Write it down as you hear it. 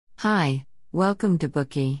Hi, welcome to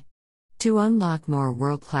Bookie. To unlock more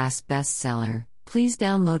world-class bestseller, please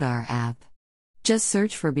download our app. Just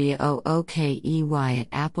search for BOOKEY at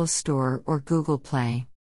Apple Store or Google Play.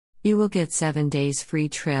 You will get 7 days free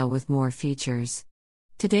trial with more features.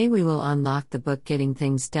 Today we will unlock the book Getting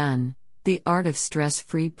Things Done, The Art of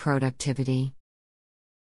Stress-Free Productivity.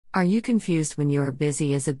 Are you confused when you are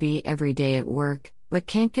busy as a bee every day at work, but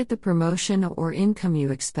can't get the promotion or income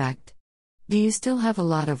you expect? Do you still have a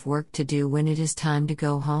lot of work to do when it is time to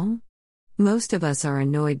go home? Most of us are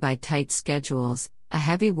annoyed by tight schedules, a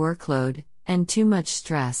heavy workload, and too much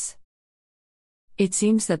stress. It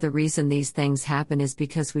seems that the reason these things happen is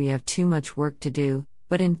because we have too much work to do,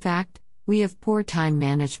 but in fact, we have poor time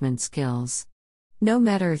management skills. No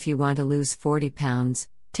matter if you want to lose 40 pounds,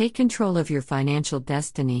 take control of your financial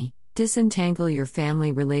destiny, disentangle your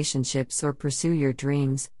family relationships, or pursue your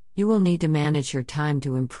dreams, you will need to manage your time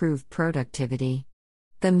to improve productivity.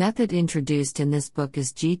 The method introduced in this book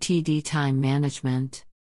is GTD time management.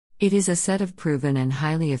 It is a set of proven and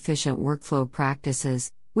highly efficient workflow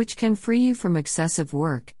practices, which can free you from excessive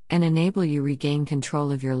work and enable you regain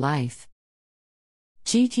control of your life.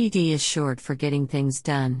 GTD is short for Getting Things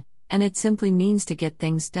Done, and it simply means to get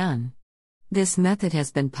things done. This method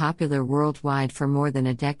has been popular worldwide for more than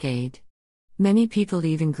a decade. Many people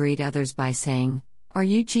even greet others by saying, "Are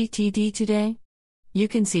you GTD today?" You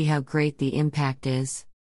can see how great the impact is.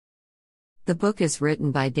 The book is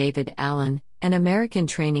written by David Allen, an American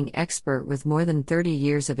training expert with more than 30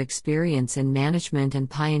 years of experience in management and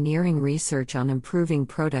pioneering research on improving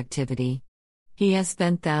productivity. He has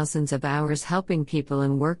spent thousands of hours helping people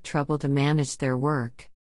in work trouble to manage their work.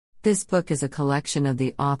 This book is a collection of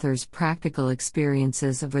the author's practical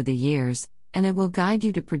experiences over the years, and it will guide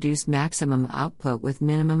you to produce maximum output with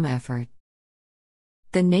minimum effort.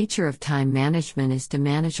 The nature of time management is to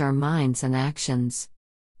manage our minds and actions.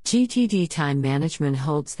 GTD time management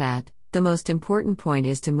holds that the most important point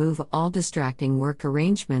is to move all distracting work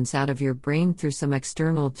arrangements out of your brain through some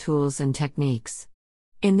external tools and techniques.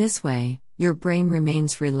 In this way, your brain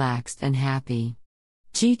remains relaxed and happy.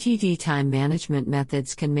 GTD time management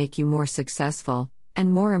methods can make you more successful,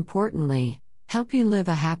 and more importantly, help you live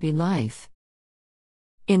a happy life.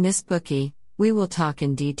 In this Bookie, we will talk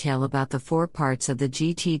in detail about the 4 parts of the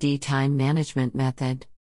GTD time management method.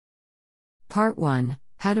 Part 1: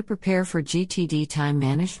 How to prepare for GTD time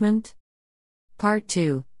management. Part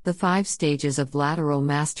 2: The 5 stages of lateral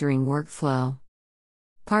mastering workflow.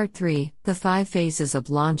 Part 3: The 5 phases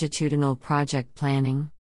of longitudinal project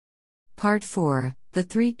planning. Part 4: The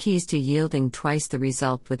 3 keys to yielding twice the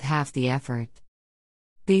result with half the effort.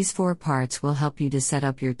 These 4 parts will help you to set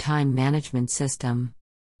up your time management system.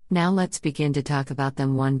 Now let's begin to talk about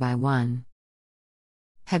them one by one.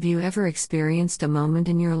 Have you ever experienced a moment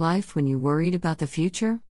in your life when you worried about the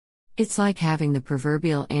future? It's like having the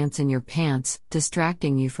proverbial ants in your pants,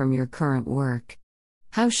 distracting you from your current work.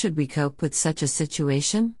 How should we cope with such a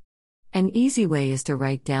situation? An easy way is to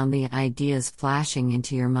write down the ideas flashing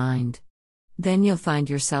into your mind. Then you'll find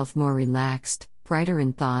yourself more relaxed, brighter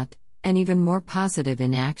in thought, and even more positive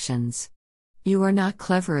in actions. You are not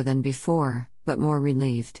cleverer than before, but more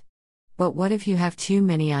relieved. But what if you have too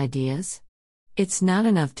many ideas? It's not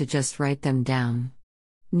enough to just write them down.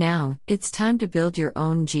 Now, it's time to build your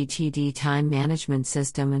own GTD time management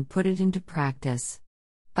system and put it into practice.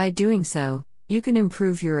 By doing so, you can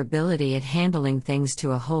improve your ability at handling things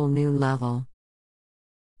to a whole new level.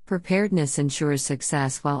 Preparedness ensures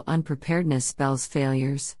success while unpreparedness spells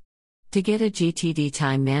failures. To get a GTD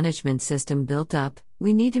time management system built up,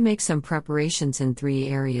 we need to make some preparations in 3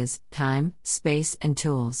 areas: time, space, and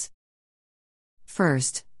tools.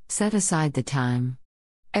 First, set aside the time.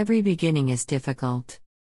 Every beginning is difficult.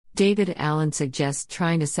 David Allen suggests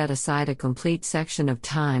trying to set aside a complete section of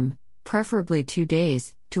time, preferably 2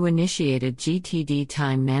 days, to initiate a GTD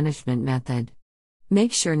time management method.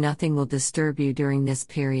 Make sure nothing will disturb you during this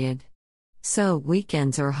period. So,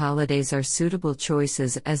 weekends or holidays are suitable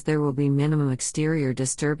choices as there will be minimum exterior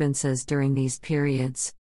disturbances during these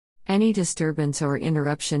periods. Any disturbance or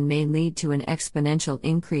interruption may lead to an exponential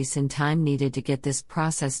increase in time needed to get this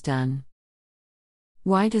process done.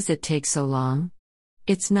 Why does it take so long?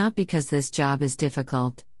 It's not because this job is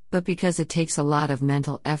difficult, but because it takes a lot of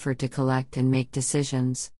mental effort to collect and make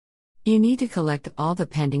decisions. You need to collect all the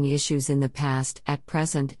pending issues in the past, at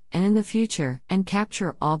present, and in the future, and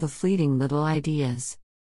capture all the fleeting little ideas.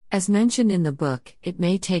 As mentioned in the book, it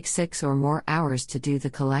may take 6 or more hours to do the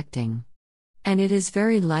collecting. And it is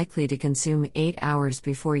very likely to consume 8 hours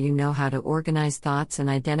before you know how to organize thoughts and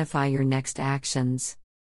identify your next actions.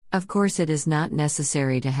 Of course, it is not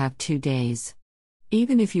necessary to have 2 days.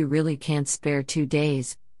 Even if you really can't spare 2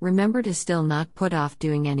 days, remember to still not put off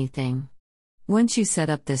doing anything. Once you set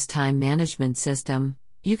up this time management system,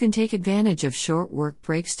 you can take advantage of short work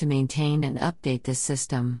breaks to maintain and update this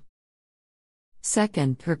system.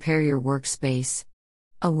 Second, prepare your workspace.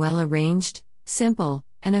 A well-arranged, simple,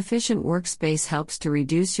 and efficient workspace helps to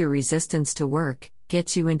reduce your resistance to work,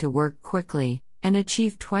 gets you into work quickly, and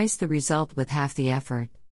achieve twice the result with half the effort.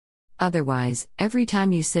 Otherwise, every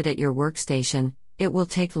time you sit at your workstation, it will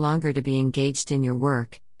take longer to be engaged in your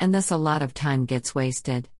work, and thus a lot of time gets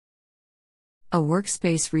wasted. A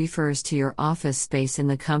workspace refers to your office space in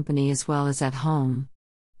the company as well as at home.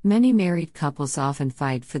 Many married couples often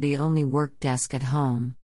fight for the only work desk at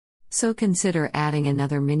home. So consider adding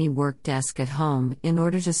another mini work desk at home in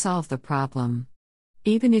order to solve the problem.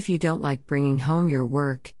 Even if you don't like bringing home your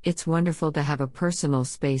work, it's wonderful to have a personal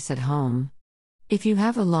space at home. If you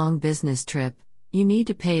have a long business trip, you need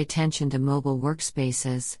to pay attention to mobile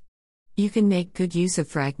workspaces. You can make good use of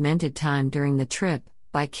fragmented time during the trip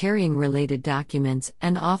by carrying related documents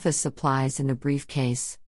and office supplies in a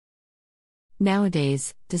briefcase.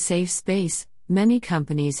 Nowadays, to save space, many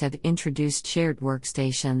companies have introduced shared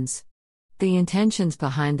workstations. The intentions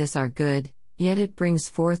behind this are good, yet it brings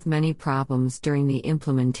forth many problems during the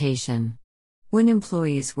implementation. When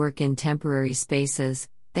employees work in temporary spaces,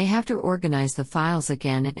 they have to organize the files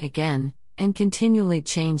again and again, and continually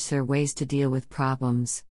change their ways to deal with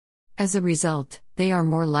problems. As a result, they are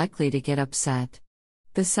more likely to get upset.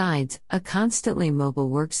 Besides, a constantly mobile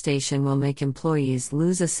workstation will make employees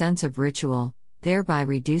lose a sense of ritual, thereby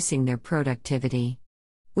reducing their productivity.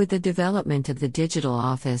 With the development of the digital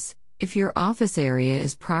office, if your office area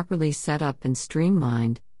is properly set up and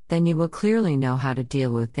streamlined, then you will clearly know how to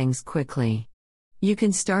deal with things quickly. You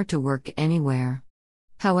can start to work anywhere.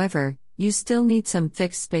 However, you still need some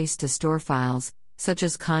fixed space to store files, such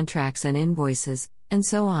as contracts and invoices, and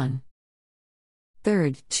so on.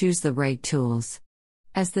 Third, choose the right tools.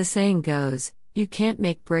 As the saying goes, you can't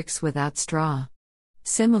make bricks without straw.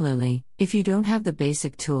 Similarly, if you don't have the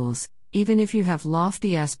basic tools, even if you have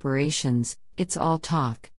lofty aspirations, it's all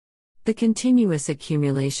talk. The continuous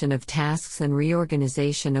accumulation of tasks and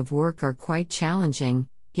reorganization of work are quite challenging,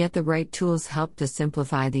 yet the right tools help to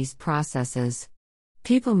simplify these processes.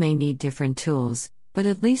 People may need different tools, but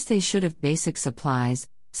at least they should have basic supplies,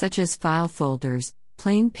 such as file folders,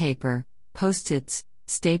 plain paper, post-its,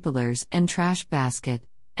 staplers and trash basket,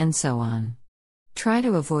 and so on. Try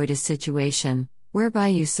to avoid a situation whereby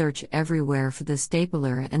you search everywhere for the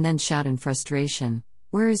stapler and then shout in frustration,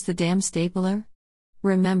 "Where is the damn stapler?"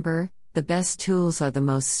 Remember, the best tools are the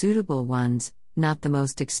most suitable ones, not the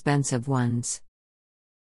most expensive ones.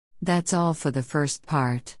 That's all for the first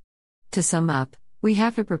part. To sum up, we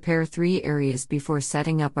have to prepare 3 areas before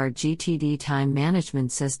setting up our GTD time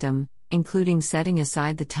management system, including setting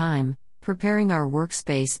aside the time, preparing our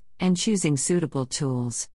workspace, and choosing suitable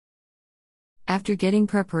tools. After getting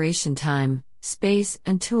preparation time, space,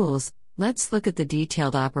 and tools, let's look at the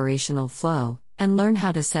detailed operational flow, and learn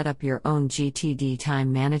how to set up your own GTD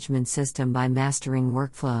time management system by mastering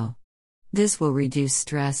workflow. This will reduce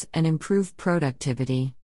stress and improve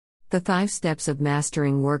productivity. The 5 steps of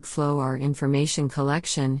mastering workflow are information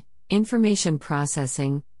collection, information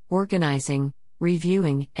processing, organizing,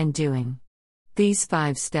 reviewing, and doing. These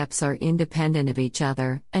 5 steps are independent of each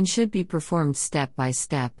other and should be performed step by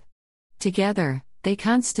step. Together, they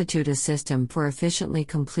constitute a system for efficiently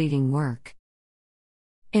completing work.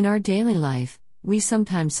 In our daily life, we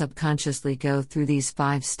sometimes subconsciously go through these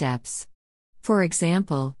 5 steps. For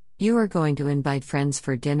example, you are going to invite friends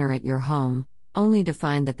for dinner at your home, only to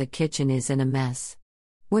find that the kitchen is in a mess.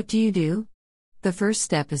 What do? The first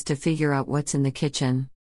step is to figure out what's in the kitchen.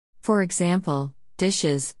 For example,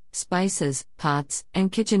 dishes, spices, pots,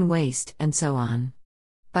 and kitchen waste, and so on.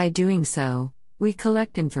 By doing so, we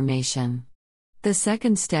collect information. The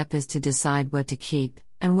second step is to decide what to keep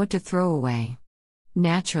and what to throw away.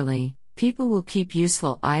 Naturally, people will keep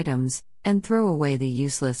useful items and throw away the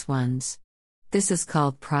useless ones. This is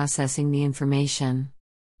called processing the information.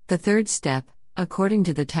 The third step, according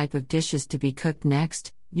to the type of dishes to be cooked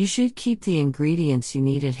next, you should keep the ingredients you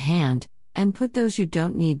need at hand and put those you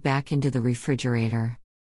don't need back into the refrigerator.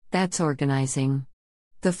 That's organizing.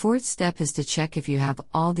 The fourth step is to check if you have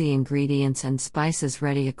all the ingredients and spices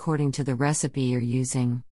ready according to the recipe you're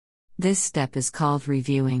using. This step is called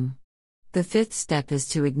reviewing. The fifth step is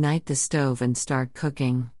to ignite the stove and start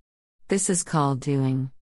cooking. This is called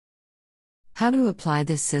doing. How to apply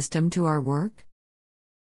this system to our work?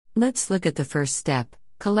 Let's look at the first step,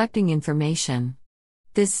 collecting information.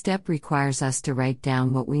 This step requires us to write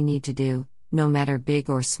down what we need to do, no matter big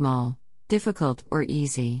or small, difficult or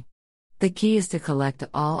easy. The key is to collect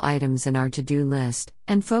all items in our to-do list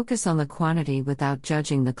and focus on the quantity without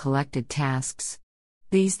judging the collected tasks.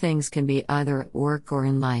 These things can be either at work or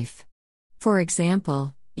in life. For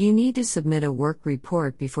example, you need to submit a work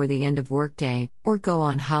report before the end of workday or go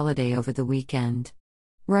on holiday over the weekend.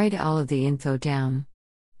 Write all of the info down.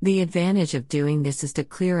 The advantage of doing this is to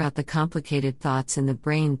clear out the complicated thoughts in the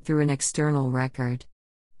brain through an external record.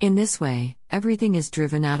 In this way, everything is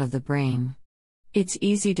driven out of the brain. It's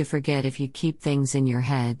easy to forget if you keep things in your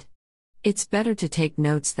head. It's better to take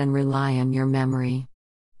notes than rely on your memory.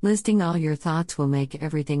 Listing all your thoughts will make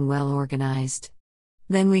everything well organized.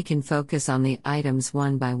 Then we can focus on the items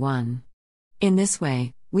one by one. In this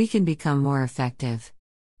way, we can become more effective.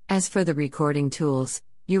 As for the recording tools,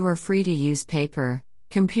 you are free to use paper,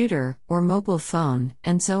 computer, or mobile phone,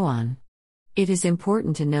 and so on. It is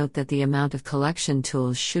important to note that the amount of collection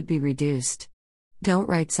tools should be reduced. Don't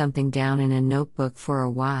write something down in a notebook for a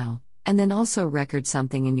while, and then also record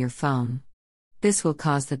something in your phone. This will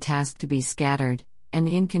cause the task to be scattered, and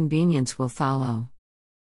inconvenience will follow.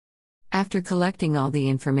 After collecting all the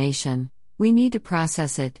information, we need to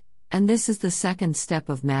process it, and this is the second step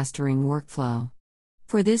of mastering workflow.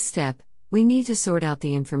 For this step, we need to sort out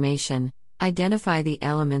the information, identify the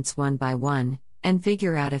elements one by one, and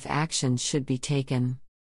figure out if actions should be taken.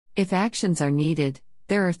 If actions are needed,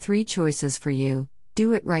 there are 3 choices for you: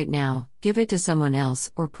 do it right now, give it to someone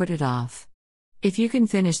else, or put it off. If you can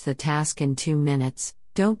finish the task in 2 minutes,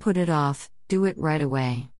 don't put it off, do it right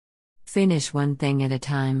away. Finish one thing at a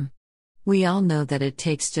time. We all know that it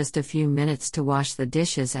takes just a few minutes to wash the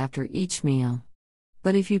dishes after each meal.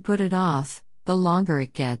 But if you put it off, the longer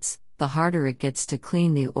it gets, the harder it gets to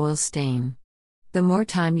clean the oil stain. The more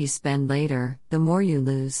time you spend later, the more you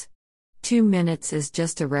lose. 2 minutes is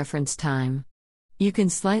just a reference time. You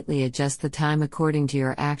can slightly adjust the time according to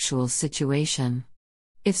your actual situation.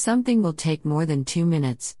 If something will take more than 2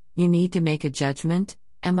 minutes, you need to make a judgment: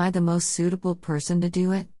 am I the most suitable person to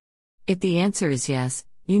do it? If the answer is yes,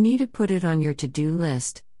 you need to put it on your to-do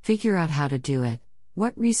list, figure out how to do it,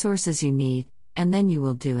 what resources you need, and then you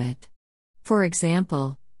will do it. For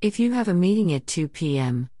example, if you have a meeting at 2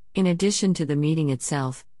 p.m., in addition to the meeting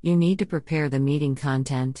itself, you need to prepare the meeting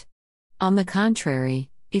content. On the contrary,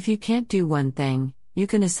 if you can't do one thing, you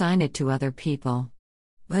can assign it to other people.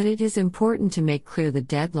 But it is important to make clear the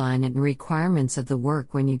deadline and requirements of the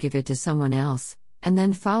work when you give it to someone else, and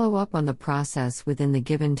then follow up on the process within the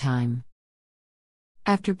given time.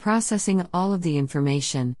 After processing all of the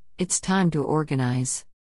information, it's time to organize.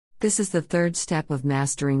 This is the third step of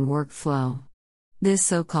mastering workflow. This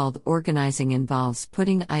so-called organizing involves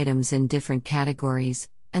putting items in different categories,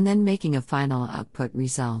 and then making a final output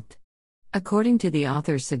result. According to the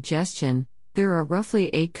author's suggestion, there are roughly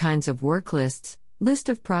 8 kinds of work lists: list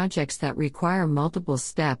of projects that require multiple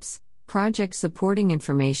steps, project supporting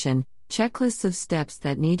information, checklists of steps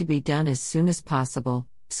that need to be done as soon as possible,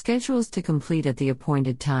 schedules to complete at the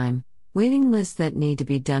appointed time, waiting lists that need to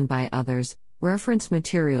be done by others, reference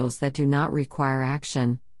materials that do not require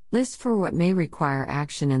action, lists for what may require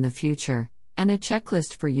action in the future, and a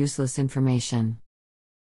checklist for useless information.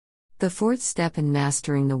 The fourth step in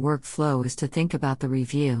mastering the workflow is to think about the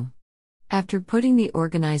review. After putting the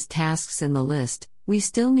organized tasks in the list, we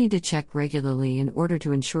still need to check regularly in order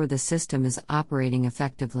to ensure the system is operating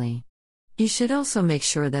effectively. You should also make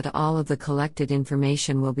sure that all of the collected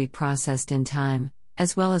information will be processed in time,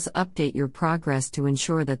 as well as update your progress to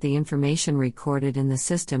ensure that the information recorded in the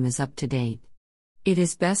system is up to date. It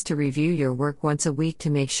is best to review your work once a week to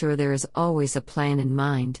make sure there is always a plan in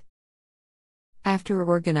mind. After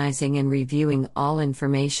organizing and reviewing all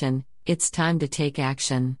information, it's time to take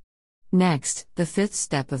action. Next, the fifth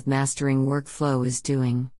step of mastering workflow is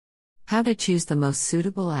doing. How to choose the most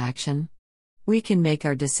suitable action? We can make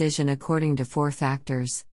our decision according to 4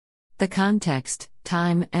 factors: the context,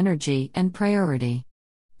 time, energy, and priority.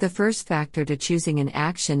 The first factor to choosing an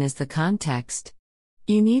action is the context.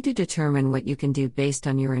 You need to determine what you can do based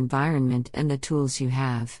on your environment and the tools you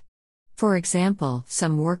have. For example,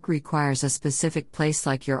 some work requires a specific place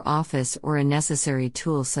like your office or a necessary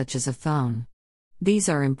tool such as a phone. These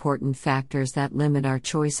are important factors that limit our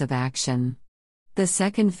choice of action. The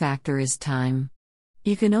second factor is time.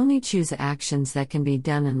 You can only choose actions that can be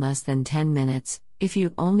done in less than 10 minutes, if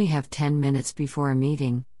you only have 10 minutes before a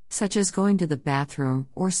meeting, such as going to the bathroom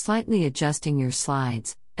or slightly adjusting your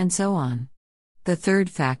slides, and so on. The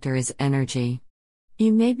third factor is energy.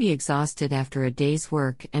 You may be exhausted after a day's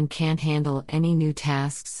work and can't handle any new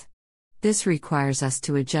tasks. This requires us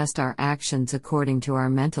to adjust our actions according to our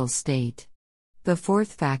mental state. The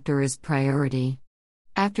fourth factor is priority.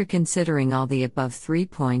 After considering all the above 3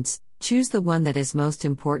 points, Choose the one that is most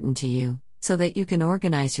important to you, so that you can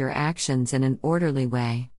organize your actions in an orderly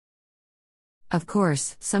way. Of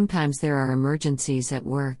course, sometimes there are emergencies at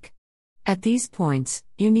work. At these points,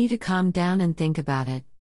 you need to calm down and think about it.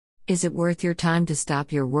 Is it worth your time to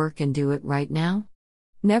stop your work and do it right now?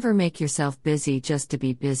 Never make yourself busy just to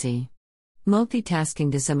be busy.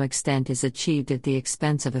 Multitasking to some extent is achieved at the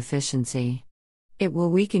expense of efficiency. It will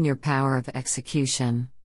weaken your power of execution.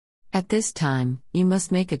 At this time, you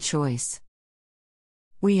must make a choice.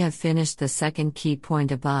 We have finished the second key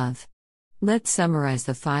point above. Let's summarize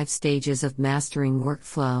the 5 stages of mastering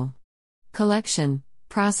workflow: collection,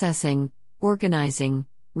 processing, organizing,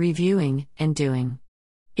 reviewing, and doing.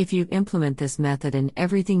 If you implement this method in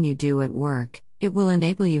everything you do at work, it will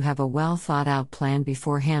enable you to have a well thought out plan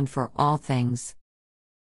beforehand for all things.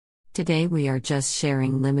 Today we are just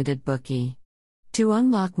sharing limited bookie. To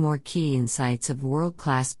unlock more key insights of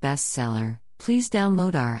world-class bestseller, please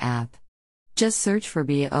download our app. Just search for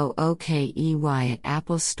BOOKEY at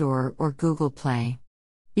Apple Store or Google Play.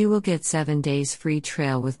 You will get 7 days free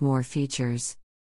trial with more features.